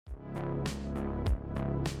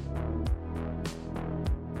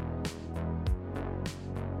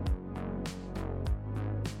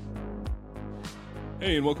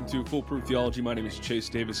Hey, and welcome to Foolproof Theology. My name is Chase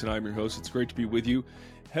Davis, and I'm your host. It's great to be with you.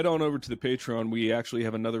 Head on over to the Patreon. We actually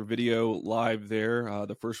have another video live there.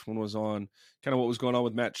 The first one was on kind of what was going on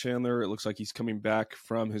with Matt Chandler. It looks like he's coming back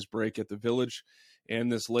from his break at the Village.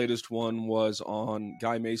 And this latest one was on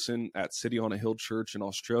Guy Mason at City on a Hill Church in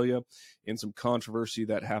Australia, and some controversy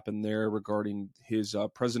that happened there regarding his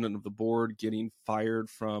president of the board getting fired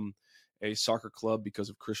from a soccer club because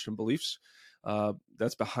of Christian beliefs.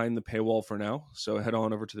 That's behind the paywall for now. So head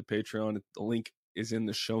on over to the Patreon. The link is in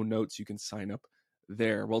the show notes. You can sign up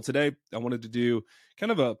there. Well, today I wanted to do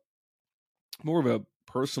kind of a more of a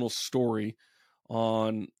personal story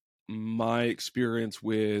on my experience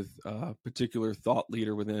with a particular thought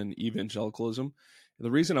leader within evangelicalism. And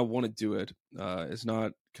the reason I want to do it is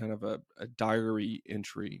not kind of a diary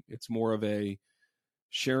entry. It's more of a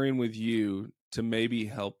sharing with you to maybe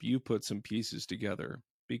help you put some pieces together,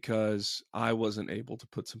 because I wasn't able to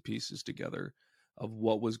put some pieces together of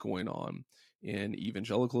what was going on in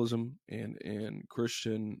evangelicalism and in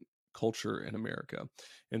Christian culture in America.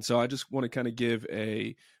 And so I just want to kind of give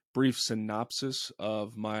a brief synopsis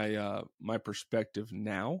of my my perspective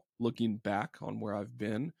now, looking back on where I've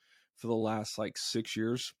been for the last 6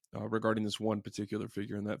 years regarding this one particular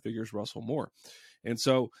figure, and that figure is Russell Moore. And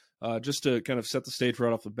so just to kind of set the stage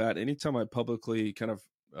right off the bat, anytime I publicly kind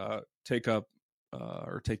of take up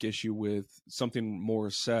or take issue with something Moore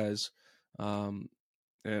says, and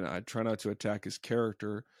I try not to attack his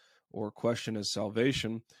character or question his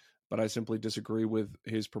salvation, but I simply disagree with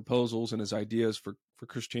his proposals and his ideas for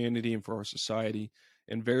Christianity and for our society.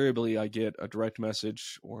 Invariably, I get a direct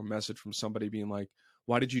message or a message from somebody being like,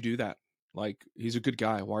 why did you do that? Like, he's a good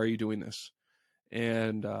guy. Why are you doing this?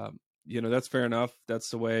 And, that's fair enough. That's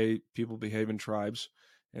the way people behave in tribes.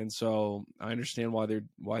 And so I understand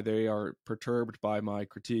why they are perturbed by my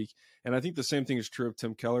critique. And I think the same thing is true of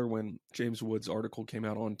Tim Keller. When James Wood's article came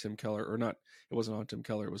out on Tim Keller, or not, it wasn't on Tim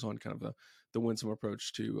Keller, it was on kind of the winsome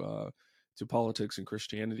approach to politics and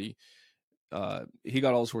Christianity. He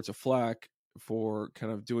got all sorts of flack for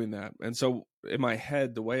kind of doing that. And so in my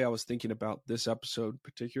head, the way I was thinking about this episode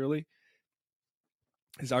particularly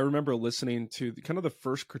is I remember listening to the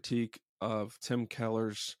first critique of Tim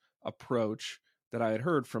Keller's approach that I had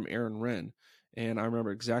heard from Aaron Wrenn. And I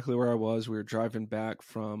remember exactly where I was. We were driving back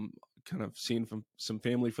from kind of seeing from some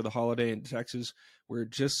family for the holiday in Texas. We were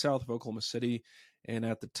just south of Oklahoma City. And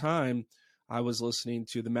at the time, I was listening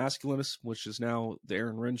to The Masculinist, which is now the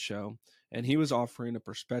Aaron Wrenn show. And he was offering a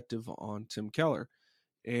perspective on Tim Keller.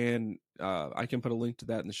 And I can put a link to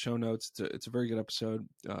that in the show notes. It's a very good episode.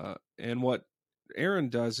 And what Aaron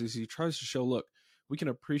does is he tries to show, look, we can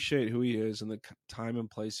appreciate who he is and the time and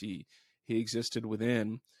place he existed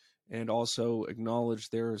within, and also acknowledge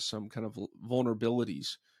there are some kind of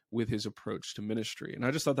vulnerabilities with his approach to ministry. And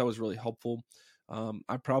I just thought that was really helpful.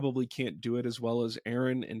 I probably can't do it as well as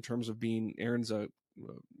Aaron in terms of Aaron's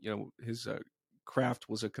his craft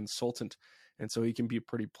was a consultant, and so he can be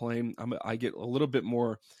pretty plain. I get a little bit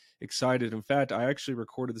more excited. In fact, I actually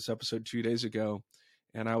recorded this episode 2 days ago,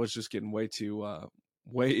 and I was just getting way too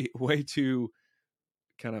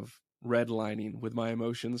kind of redlining with my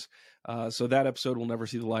emotions. So that episode will never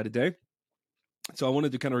see the light of day. So I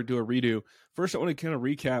wanted to kind of do a redo. First, I want to kind of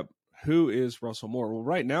recap who is Russell Moore. Well,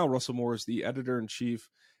 right now, Russell Moore is the editor-in-chief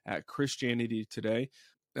at Christianity Today.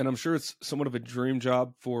 And I'm sure it's somewhat of a dream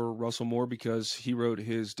job for Russell Moore because he wrote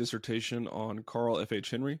his dissertation on Carl F.H.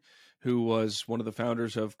 Henry, who was one of the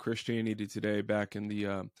founders of Christianity Today back in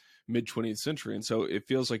the mid-20th century. And so it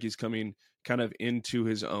feels like he's coming kind of into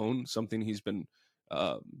his own, something he's been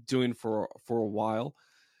doing for a while.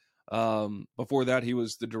 Before that, he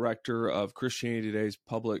was the director of Christianity Today's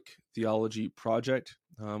Public Theology Project.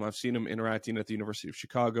 I've seen him interacting at the University of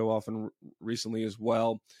Chicago often recently as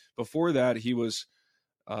well. Before that, he was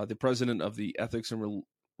the president of the Ethics and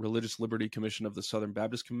Religious Liberty Commission of the Southern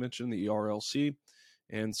Baptist Convention, the ERLC.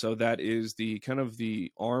 And so that is the kind of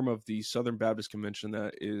the arm of the Southern Baptist Convention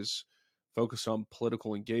that is focused on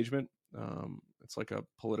political engagement. It's like a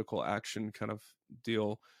political action kind of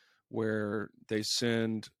deal where they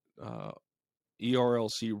send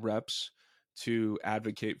ERLC reps to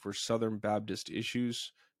advocate for Southern Baptist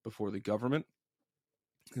issues before the government.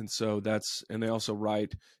 And so and they also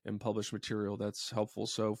write and publish material that's helpful.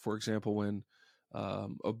 So, for example, when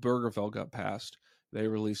Obergefell got passed, they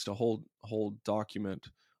released a whole document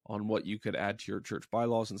on what you could add to your church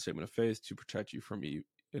bylaws and statement of faith to protect you from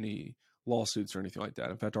any lawsuits or anything like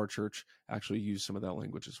that. In fact, our church actually used some of that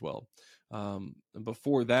language as well. And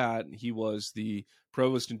before that, he was the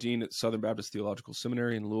provost and dean at Southern Baptist Theological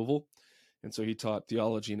Seminary in Louisville. And so he taught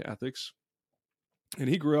theology and ethics. And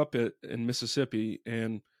he grew up in Mississippi.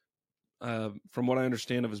 And from what I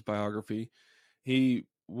understand of his biography, he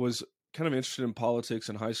was kind of interested in politics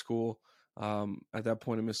in high school. At that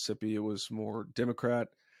point in Mississippi, it was more Democrat.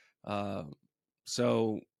 Uh,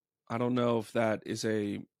 so I don't know if that is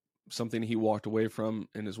something he walked away from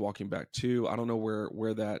and is walking back to. I don't know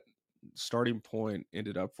where that starting point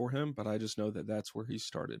ended up for him, but I just know that that's where he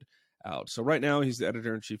started out. So right now he's the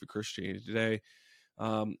editor-in-chief of Christianity Today.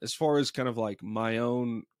 As far as kind of like my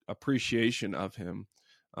own appreciation of him,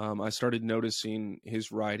 I started noticing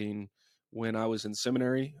his writing when I was in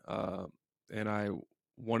seminary, and I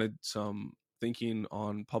wanted some thinking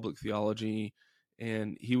on public theology,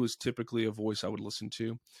 and he was typically a voice I would listen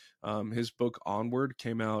to. His book Onward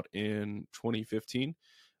came out in 2015.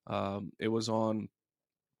 It was on,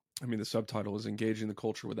 the subtitle is Engaging the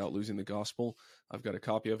Culture Without Losing the Gospel. I've got a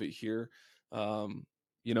copy of it here. And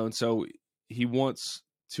so he wants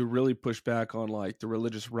to really push back on like the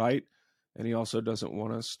religious right, and he also doesn't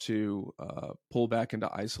want us to pull back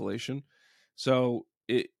into isolation. So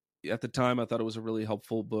at the time, I thought it was a really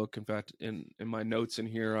helpful book. In fact, in my notes in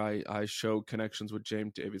here, I show connections with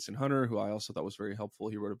James Davidson Hunter, who I also thought was very helpful.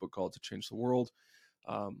 He wrote a book called To Change the World.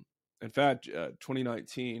 In fact,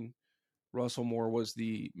 2019, Russell Moore was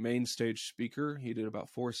the main stage speaker. He did about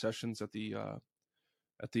 4 sessions at the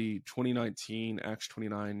 2019 Acts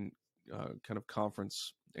 29 kind of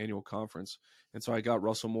annual conference. And so I got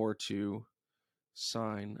Russell Moore to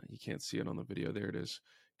sign. You can't see it on the video. There it is.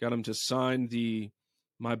 Got him to sign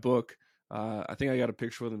my book. I think I got a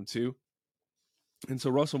picture with him too. And so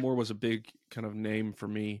Russell Moore was a big kind of name for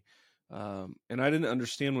me. And I didn't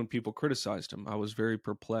understand when people criticized him. I was very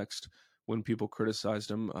perplexed when people criticized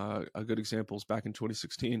him. A good example is back in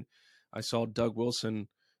 2016, I saw Doug Wilson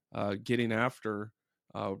getting after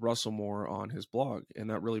Russell Moore on his blog, and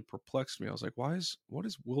that really perplexed me. I was like, what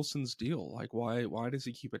is Wilson's deal? Like, why does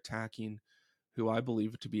he keep attacking who I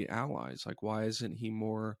believe to be allies? Like, why isn't he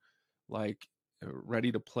more like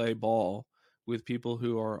ready to play ball with people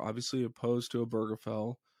who are obviously opposed to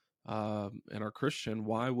Obergefell and are Christian?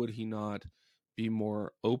 Why would he not be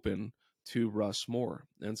more open to Russ Moore?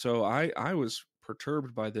 And so I was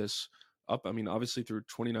perturbed by this obviously through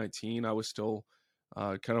 2019, I was still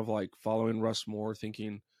kind of like following Russ Moore,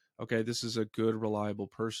 thinking, okay, this is a good, reliable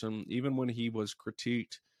person. Even when he was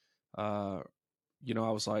critiqued, I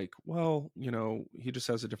was like, well, he just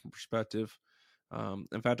has a different perspective.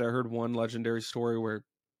 In fact, I heard one legendary story where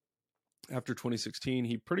after 2016,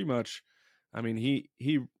 he pretty much, he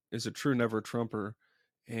is a true never Trumper,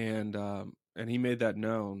 and he made that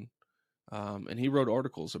known. And he wrote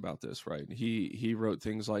articles about this, right? He wrote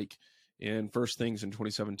things like in First Things in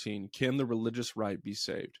 2017, can the religious right be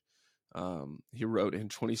saved? He wrote in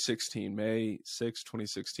 2016, May 6,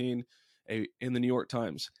 2016, in the New York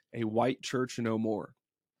Times, a white church no more.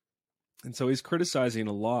 And so he's criticizing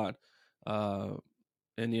a lot.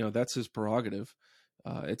 And that's his prerogative.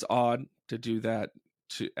 It's odd to do that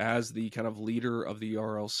as the kind of leader of the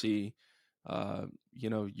RLC.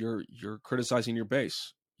 You're criticizing your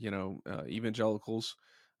base. Evangelicals,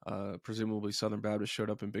 presumably Southern Baptists, showed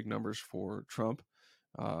up in big numbers for Trump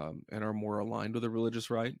and are more aligned with the religious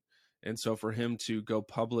right. And so for him to go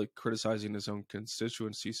public criticizing his own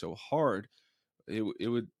constituency so hard,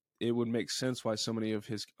 it would make sense why so many of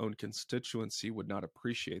his own constituency would not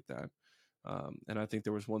appreciate that. And I think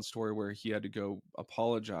there was one story where he had to go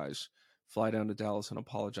fly down to Dallas and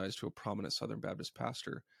apologize to a prominent Southern Baptist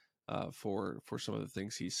pastor for some of the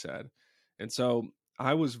things he said. And so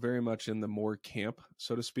I was very much in the Moore camp,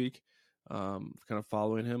 so to speak, kind of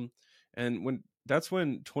following him. And that's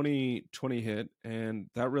when 2020 hit, and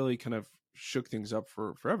that really kind of shook things up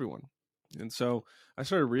for everyone. And so I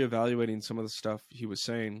started reevaluating some of the stuff he was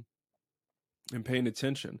saying and paying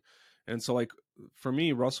attention. And so, like, for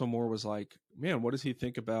me, Russell Moore was like, man, what does he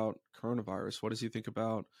think about coronavirus? What does he think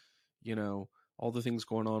about, all the things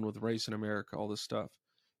going on with race in America, all this stuff?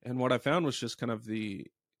 And what I found was just kind of a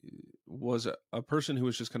person who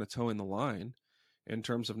was just kind of towing the line in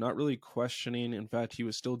terms of not really questioning. In fact, he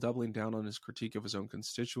was still doubling down on his critique of his own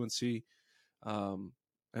constituency. And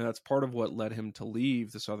that's part of what led him to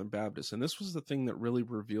leave the Southern Baptists. And this was the thing that really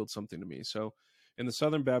revealed something to me. So in the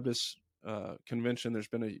Southern Baptist convention, there's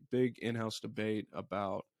been a big in-house debate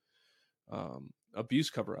about abuse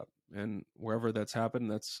cover-up. And wherever that's happened,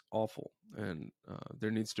 that's awful. And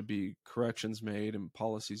there needs to be corrections made and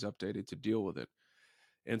policies updated to deal with it.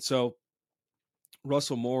 And so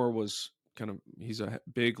Russell Moore he's a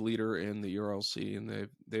big leader in the URLC, and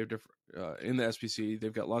they're different in the SBC.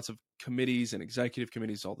 They've got lots of committees and executive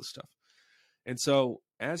committees, all this stuff. And so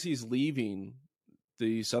as he's leaving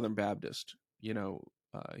the Southern Baptist,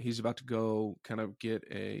 he's about to go kind of get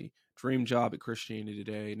a dream job at Christianity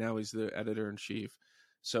Today. Now he's the editor-in-chief.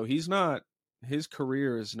 So his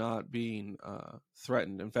career is not being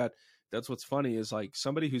threatened. In fact, that's what's funny is like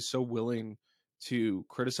somebody who's so willing to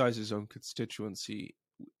criticize his own constituency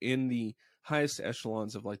in the highest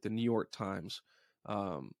echelons of like the New York Times.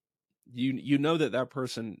 You know that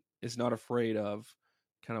person is not afraid of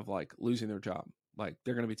kind of like losing their job. Like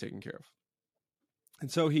they're going to be taken care of.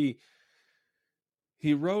 And so he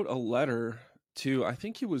wrote a letter to, I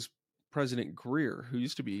think he was President Greer, who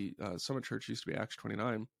used to be, Summit Church used to be Acts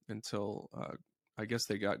 29 until I guess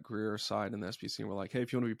they got Greer aside in the SBC and were like, hey,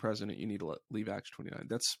 if you want to be president, you need to leave Acts 29.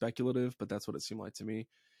 That's speculative, but that's what it seemed like to me.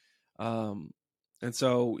 And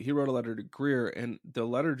so he wrote a letter to Greer, and the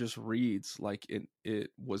letter just reads like it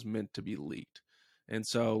was meant to be leaked. And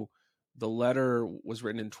so the letter was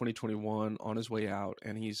written in 2021 on his way out,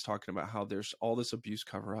 and he's talking about how there's all this abuse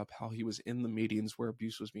cover up, how he was in the meetings where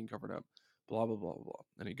abuse was being covered up, blah, blah, blah, blah.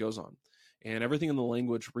 And he goes on. And everything in the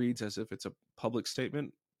language reads as if it's a public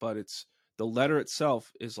statement, but the letter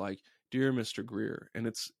itself is like, Dear Mr. Greer, and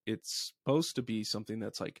it's supposed to be something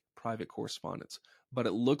that's like private correspondence, but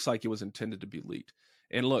it looks like it was intended to be leaked.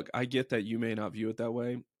 And look, I get that you may not view it that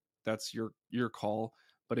way. That's your call.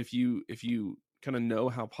 But if you kind of know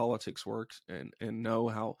how politics works and know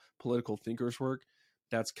how political thinkers work,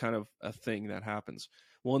 that's kind of a thing that happens.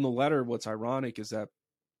 Well, in the letter, what's ironic is that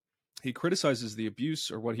he criticizes the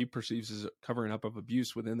abuse, or what he perceives as a covering up of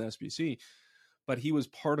abuse within the SBC, but he was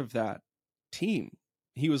part of that team.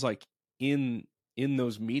 He was like in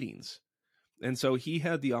those meetings. And so he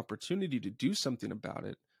had the opportunity to do something about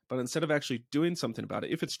it, but instead of actually doing something about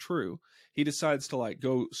it, if it's true, he decides to like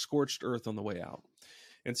go scorched earth on the way out.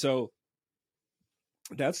 And so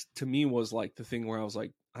that's, to me, was like the thing where I was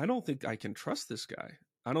like, I don't think I can trust this guy.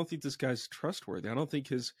 I don't think this guy's trustworthy. I don't think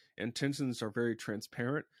his intentions are very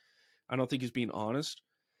transparent. I don't think he's being honest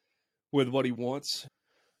with what he wants.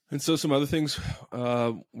 And so some other things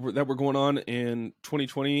that were going on in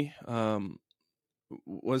 2020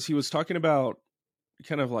 was he was talking about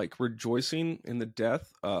kind of like rejoicing in the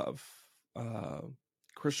death of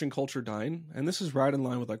Christian culture dying. And this is right in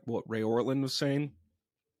line with like what Ray Ortlund was saying.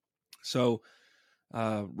 So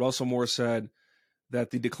Russell Moore said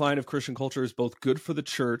that the decline of Christian culture is both good for the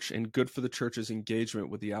church and good for the church's engagement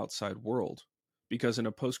with the outside world, because in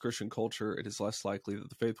a post-Christian culture, it is less likely that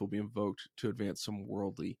the faith will be invoked to advance some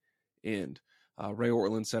worldly end. Ray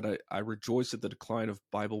Ortlund said, I rejoice at the decline of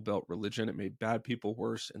Bible Belt religion. It made bad people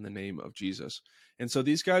worse in the name of Jesus. And so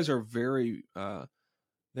these guys are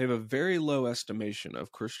they have a very low estimation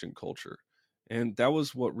of Christian culture. And that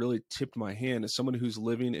was what really tipped my hand as someone who's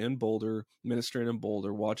living in Boulder, ministering in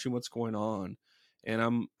Boulder, watching what's going on.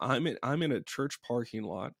 And I'm in a church parking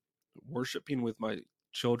lot, worshiping with my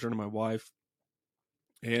children and my wife.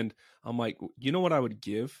 And I'm like, you know what I would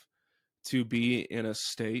give to be in a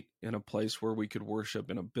state, in a place where we could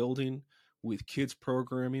worship in a building with kids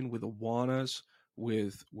programming, with Awanas,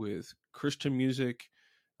 with Christian music.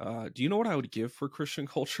 Do you know what I would give for Christian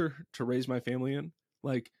culture to raise my family in?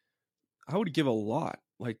 Like, I would give a lot.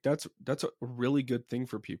 Like that's a really good thing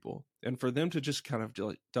for people. And for them to just kind of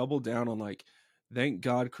like double down on like, thank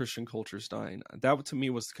God Christian culture is dying. That to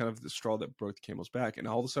me was kind of the straw that broke the camel's back. And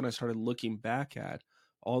all of a sudden I started looking back at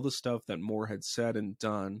all the stuff that Moore had said and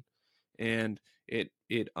done. And it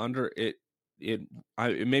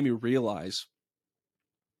made me realize,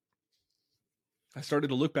 I started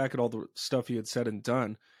to look back at all the stuff he had said and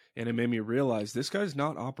done, and it made me realize this guy's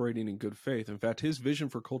not operating in good faith. In fact, his vision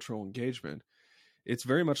for cultural engagement, it's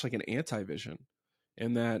very much like an anti-vision,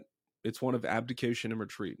 in that it's one of abdication and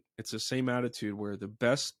retreat. It's the same attitude where the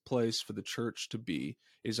best place for the church to be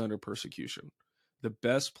is under persecution. The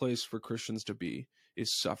best place for Christians to be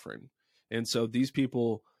is suffering. And so these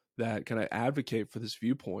people that kind of advocate for this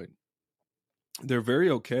viewpoint, they're very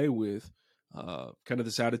okay with kind of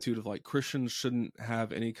this attitude of like Christians shouldn't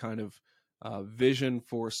have any kind of vision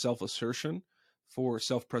for self-assertion, for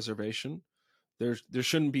self-preservation. There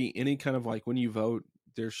shouldn't be any kind of like, when you vote,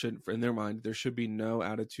 there should, in their mind, there should be no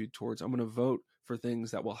attitude towards, I'm going to vote for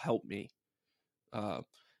things that will help me.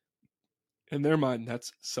 In their mind,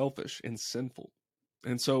 that's selfish and sinful.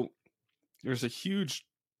 And so there's a huge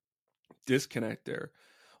disconnect there.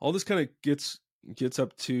 All this kind of gets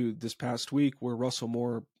up to this past week where Russell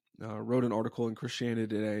Moore wrote an article in Christianity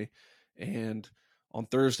Today, and on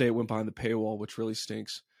Thursday it went behind the paywall, which really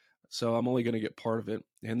stinks. So I'm only going to get part of it.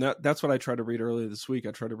 And that's what I tried to read earlier this week.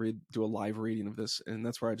 I tried to do a live reading of this, and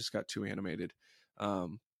that's where I just got too animated.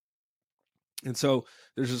 And so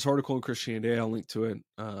there's this article in Christianity Today. I'll link to it.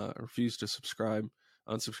 I refuse to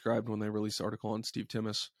unsubscribed when they released the article on Steve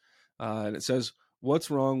Timmis. And it says, what's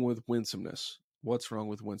wrong with winsomeness? What's Wrong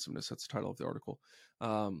with Winsomeness? That's the title of the article.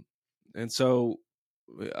 And so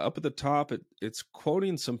up at the top, it's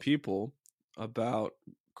quoting some people about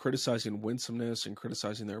criticizing winsomeness and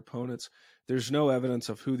criticizing their opponents. There's no evidence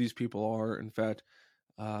of who these people are. In fact,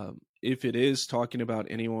 if it is talking about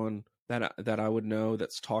anyone that I would know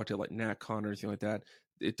that's talked at like NatCon or anything like that,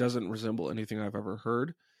 it doesn't resemble anything I've ever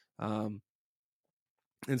heard. And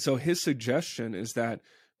so his suggestion is that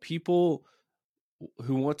people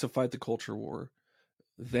who want to fight the culture war,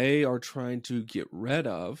 they are trying to get rid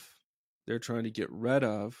of,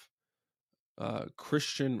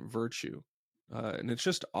 Christian virtue. And it's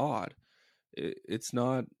just odd. It's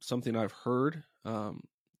not something I've heard.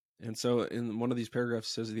 And so in one of these paragraphs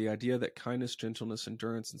it says the idea that kindness, gentleness,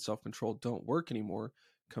 endurance, and self-control don't work anymore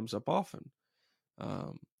comes up often.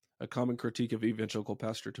 A common critique of evangelical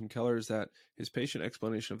pastor Tim Keller is that his patient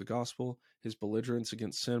explanation of the gospel, his belligerence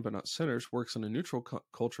against sin but not sinners, works in a neutral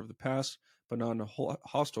culture of the past, but not in a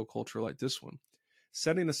hostile culture like this one.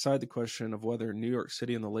 Setting aside the question of whether New York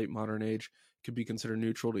City in the late modern age could be considered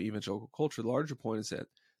neutral to evangelical culture, the larger point is that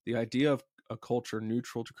the idea of a culture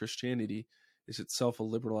neutral to Christianity is itself a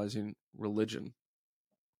liberalizing religion.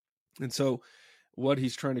 And so what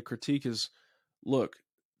he's trying to critique is, look,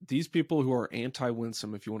 these people who are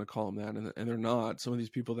anti-winsome, if you want to call them that, and they're not, some of these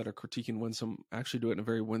people that are critiquing winsome actually do it in a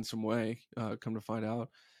very winsome way, come to find out.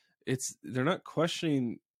 They're not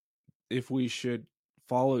questioning if we should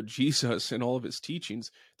follow Jesus and all of his teachings.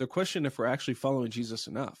 They're questioning if we're actually following Jesus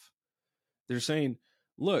enough. They're saying,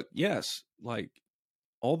 look, yes, like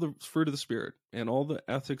all the fruit of the Spirit and all the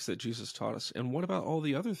ethics that Jesus taught us. And what about all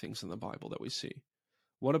the other things in the Bible that we see?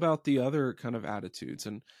 What about the other kind of attitudes?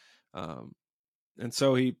 And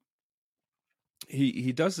so he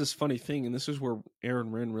does this funny thing, and this is where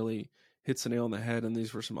Aaron Wren really hits the nail on the head. And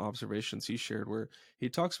these were some observations he shared where he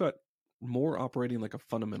talks about Moore operating like a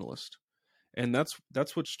fundamentalist. And that's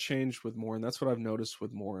what's changed with Moore, and that's what I've noticed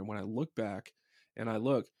with Moore. And when I look back and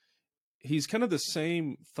he's kind of the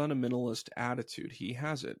same fundamentalist attitude. He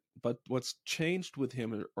has it, but what's changed with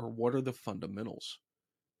him are what are the fundamentals,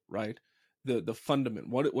 right? The fundament,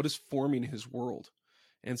 what is forming his world.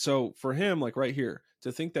 And so for him, like right here,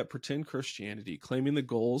 to think that pretend Christianity, claiming the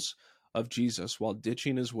goals of Jesus while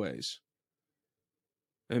ditching his ways,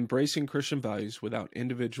 embracing Christian values without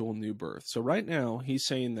individual new birth. So right now, he's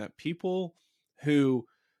saying that people who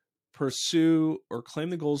pursue or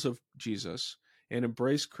claim the goals of Jesus and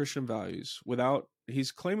embrace Christian values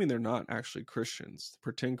he's claiming they're not actually Christians,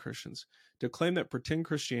 pretend Christians. To claim that pretend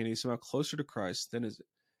Christianity is somehow closer to Christ than is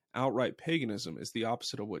outright paganism is the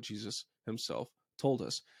opposite of what Jesus himself told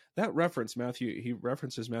us. That reference, he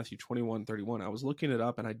references Matthew 21:31. I was looking it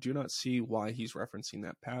up and I do not see why he's referencing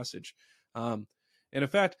that passage. And in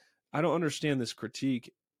fact, I don't understand this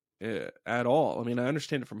critique at all. I mean, I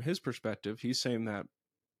understand it from his perspective. He's saying that,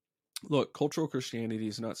 look, cultural Christianity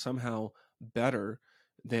is not somehow better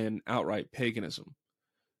than outright paganism.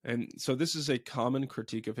 And so this is a common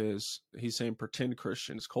critique of his. He's saying pretend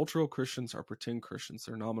Christians. Cultural Christians are pretend Christians.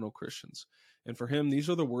 They're nominal Christians. And for him, these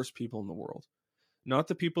are the worst people in the world. Not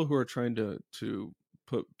the people who are trying to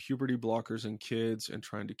put puberty blockers in kids and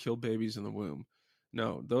trying to kill babies in the womb.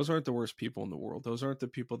 No, those aren't the worst people in the world. Those aren't the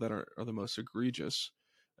people that are the most egregious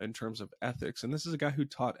in terms of ethics. And this is a guy who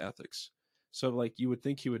taught ethics. So like you would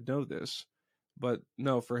think he would know this, but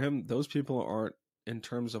no, for him, those people aren't in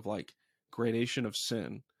terms of like gradation of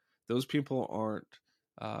sin. Those people aren't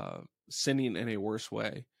sinning in a worse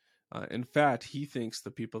way. In fact, he thinks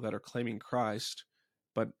the people that are claiming Christ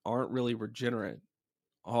but aren't really regenerate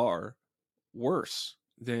are worse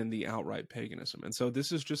than the outright paganism. And so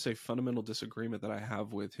this is just a fundamental disagreement that I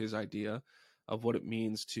have with his idea of what it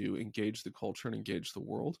means to engage the culture and engage the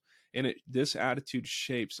world. And this attitude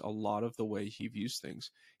shapes a lot of the way he views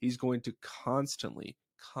things. He's going to constantly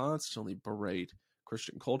berate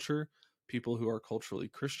Christian culture, people who are culturally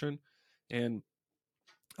Christian. And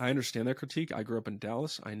I understand that critique. I grew up in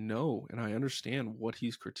Dallas. I know and I understand what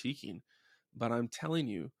he's critiquing. But I'm telling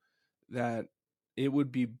you that it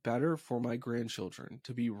would be better for my grandchildren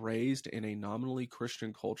to be raised in a nominally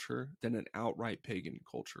Christian culture than an outright pagan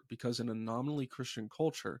culture. Because in a nominally Christian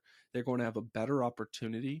culture, they're going to have a better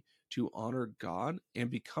opportunity to honor God and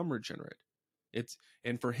become regenerate.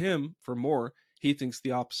 And for him, for Moore, he thinks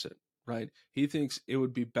the opposite, right? He thinks it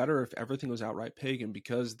would be better if everything was outright pagan,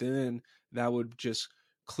 because then that would just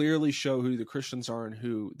clearly show who the Christians are and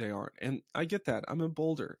who they aren't. And I get that. I'm in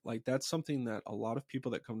Boulder. Like, that's something that a lot of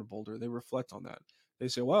people that come to Boulder, they reflect on that. They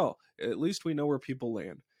say, well, at least we know where people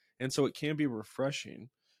land. And so it can be refreshing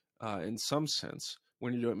in some sense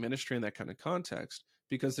when you're doing ministry in that kind of context,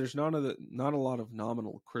 because there's not a lot of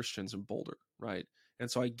nominal Christians in Boulder, right?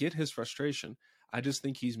 And so I get his frustration. I just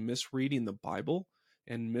think he's misreading the Bible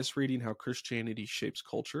and misreading how Christianity shapes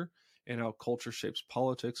culture and how culture shapes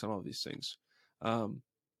politics and all these things. And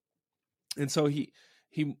so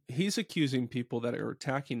he's accusing people that are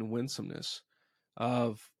attacking winsomeness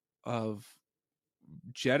of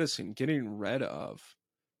getting rid of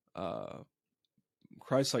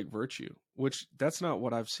Christ-like virtue, which that's not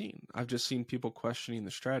what I've seen. I've just seen people questioning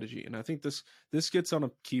the strategy, and I think this gets on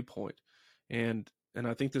a key point, and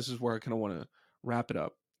I think this is where I kind of want to wrap it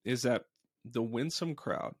up. Is that the winsome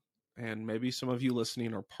crowd, and maybe some of you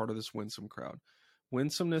listening are part of this winsome crowd.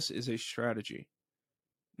 Winsomeness is a strategy.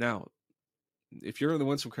 Now, if you're in the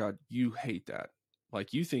winsome crowd, you hate that.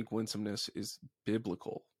 Like, you think winsomeness is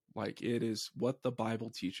biblical. Like, it is what the Bible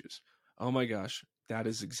teaches. Oh my gosh, that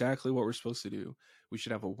is exactly what we're supposed to do. We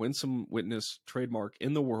should have a winsome witness trademark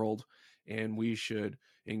in the world, and we should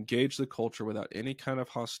engage the culture without any kind of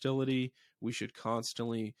hostility. We should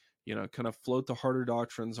constantly, kind of float the harder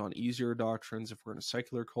doctrines on easier doctrines. If we're in a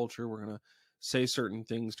secular culture, we're going to say certain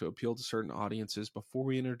things to appeal to certain audiences before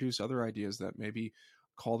we introduce other ideas that maybe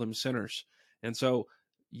call them sinners. And so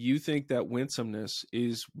you think that winsomeness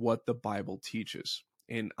is what the Bible teaches.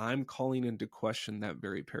 And I'm calling into question that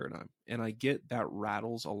very paradigm. And I get that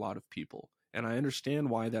rattles a lot of people. And I understand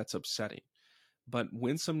why that's upsetting. But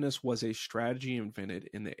winsomeness was a strategy invented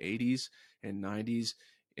in the 80s and 90s,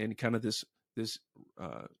 and kind of this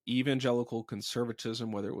evangelical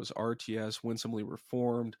conservatism, whether it was RTS, Winsomely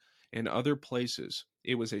Reformed, and other places.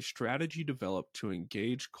 It was a strategy developed to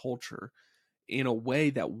engage culture in a way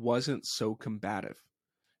that wasn't so combative.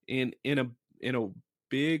 In a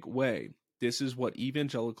big way, this is what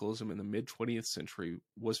evangelicalism in the mid-20th century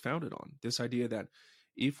was founded on. This idea that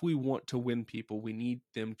if we want to win people, we need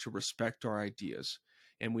them to respect our ideas,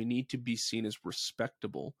 and we need to be seen as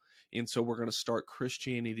respectable. And so we're going to start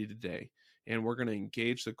Christianity Today, and we're going to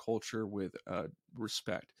engage the culture with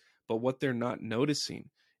respect. But what they're not noticing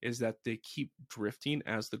is that they keep drifting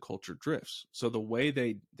as the culture drifts. So the way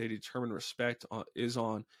they determine respect is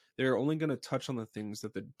on, they're only going to touch on the things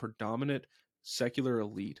that the predominant secular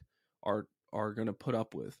elite are going to put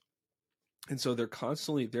up with. And so they're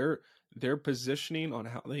constantly, their positioning on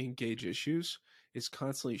how they engage issues is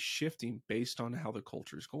constantly shifting based on how the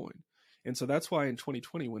culture is going. And so that's why in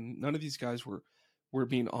 2020, when none of these guys were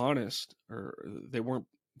being honest, or they weren't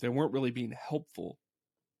really being helpful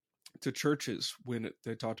to churches when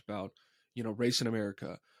they talked about, race in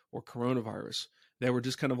America or coronavirus, they were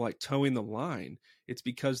just kind of like towing the line. It's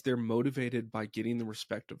because they're motivated by getting the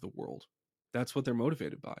respect of the world. That's what they're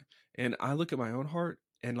motivated by. And I look at my own heart,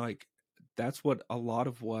 and like, that's what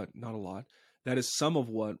that is some of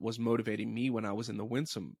what was motivating me when I was in the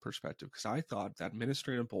winsome perspective, because I thought that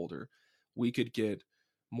ministry in Boulder, we could get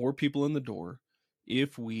more people in the door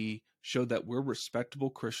if we showed that we're respectable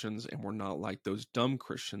Christians and we're not like those dumb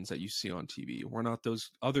Christians that you see on TV. We're not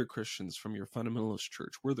those other Christians from your fundamentalist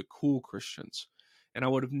church. We're the cool Christians. And I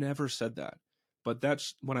would have never said that. But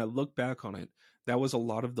that's, when I look back on it, that was a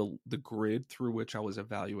lot of the grid through which I was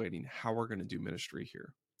evaluating how we're going to do ministry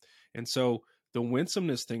here. And so the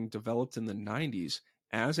winsomeness thing developed in the 90s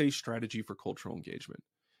as a strategy for cultural engagement.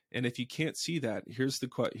 And if you can't see that, here's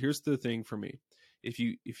the thing for me. If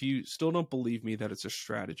you still don't believe me that it's a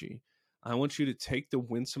strategy, I want you to take the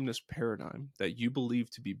winsomeness paradigm that you believe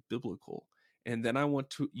to be biblical, and then I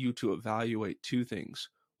want you to evaluate two things.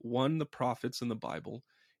 One, the prophets in the Bible,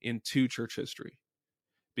 and two, church history.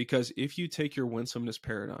 Because if you take your winsomeness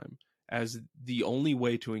paradigm as the only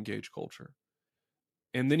way to engage culture,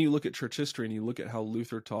 and then you look at church history and you look at how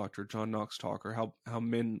Luther talked or John Knox talked, or how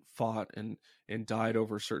men fought and died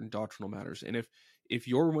over certain doctrinal matters. And if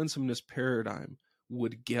your winsomeness paradigm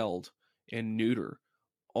would geld and neuter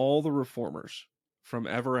all the reformers from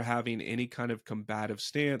ever having any kind of combative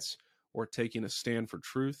stance or taking a stand for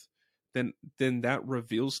truth, then that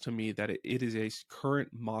reveals to me that it is a current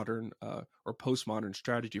modern or postmodern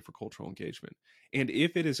strategy for cultural engagement. And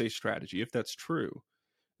if it is a strategy, if that's true,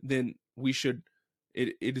 then we should,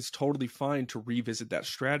 it is totally fine to revisit that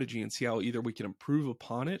strategy and see how either we can improve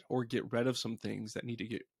upon it or get rid of some things that need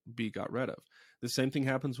to be got rid of. The same thing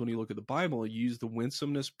happens when you look at the Bible. You use the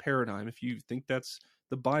winsomeness paradigm. If you think that's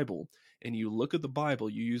the Bible and you look at the Bible,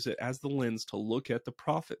 you use it as the lens to look at the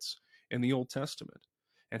prophets in the Old Testament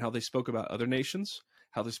and how they spoke about other nations,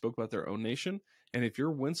 how they spoke about their own nation. And if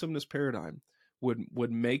your winsomeness paradigm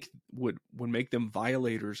would make them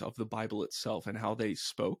violators of the Bible itself and how they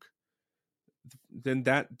spoke, then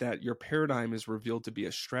that your paradigm is revealed to be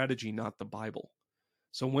a strategy, not the Bible.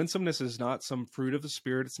 So winsomeness is not some fruit of the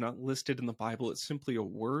Spirit. It's not listed in the Bible. It's simply a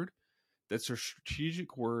word that's a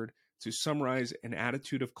strategic word to summarize an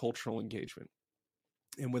attitude of cultural engagement.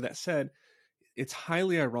 And with that said, it's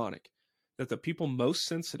highly ironic that the people most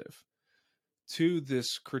sensitive to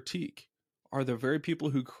this critique are the very people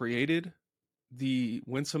who created the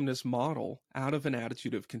winsomeness model out of an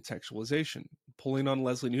attitude of contextualization. Pulling on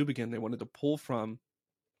Leslie Newbegin, they wanted to pull from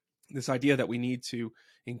this idea that we need to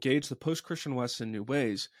engage the post-Christian West in new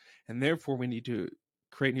ways, and therefore we need to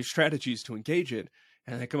create new strategies to engage it.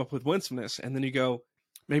 And they come up with winsomeness, and then you go,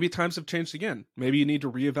 maybe times have changed again. Maybe you need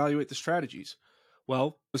to reevaluate the strategies.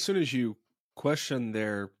 Well, as soon as you question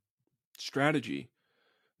their strategy,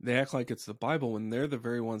 they act like it's the Bible when they're the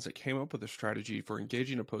very ones that came up with a strategy for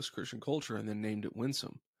engaging a post-Christian culture and then named it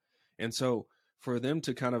winsome. And so for them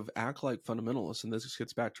to kind of act like fundamentalists, and this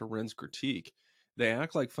gets back to Ren's critique, they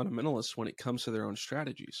act like fundamentalists when it comes to their own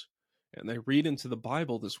strategies. And they read into the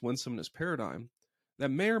Bible this winsomeness paradigm that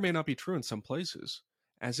may or may not be true in some places,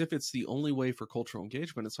 as if it's the only way for cultural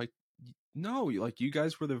engagement. It's like, no, like you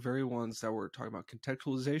guys were the very ones that were talking about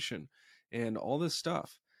contextualization and all this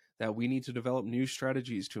stuff, that we need to develop new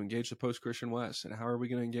strategies to engage the post-Christian West, and how are we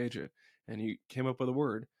going to engage it? And you came up with a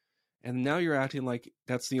word, and now you're acting like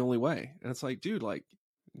that's the only way. And it's like, dude, like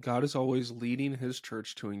God is always leading his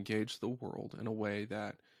church to engage the world in a way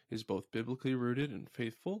that is both biblically rooted and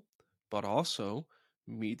faithful, but also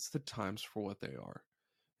meets the times for what they are.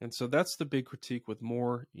 And so that's the big critique with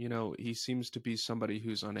Moore. You know, he seems to be somebody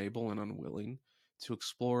who's unable and unwilling to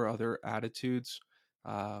explore other attitudes.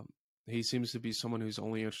 He seems to be someone who's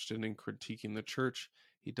only interested in critiquing the church.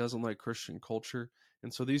 He doesn't like Christian culture.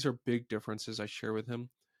 And so these are big differences I share with him.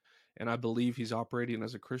 And I believe he's operating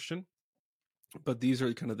as a Christian. But these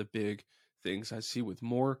are kind of the big things I see with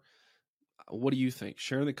Moore. What do you think?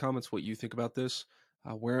 Share in the comments what you think about this.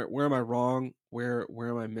 Where am I wrong? Where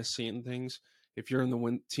am I missing things? If you're in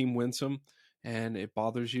the team Winsome and it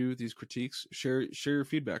bothers you, these critiques, share your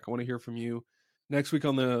feedback. I want to hear from you. Next week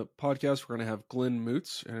on the podcast, we're going to have Glenn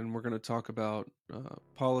Moots, and we're going to talk about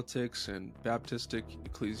politics and Baptistic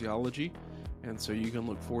ecclesiology. And so you can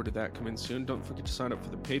look forward to that coming soon. Don't forget to sign up for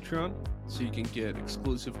the Patreon so you can get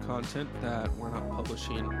exclusive content that we're not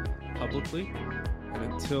publishing publicly. And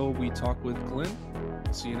until we talk with Glenn,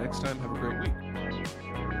 see you next time. Have a great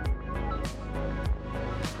week.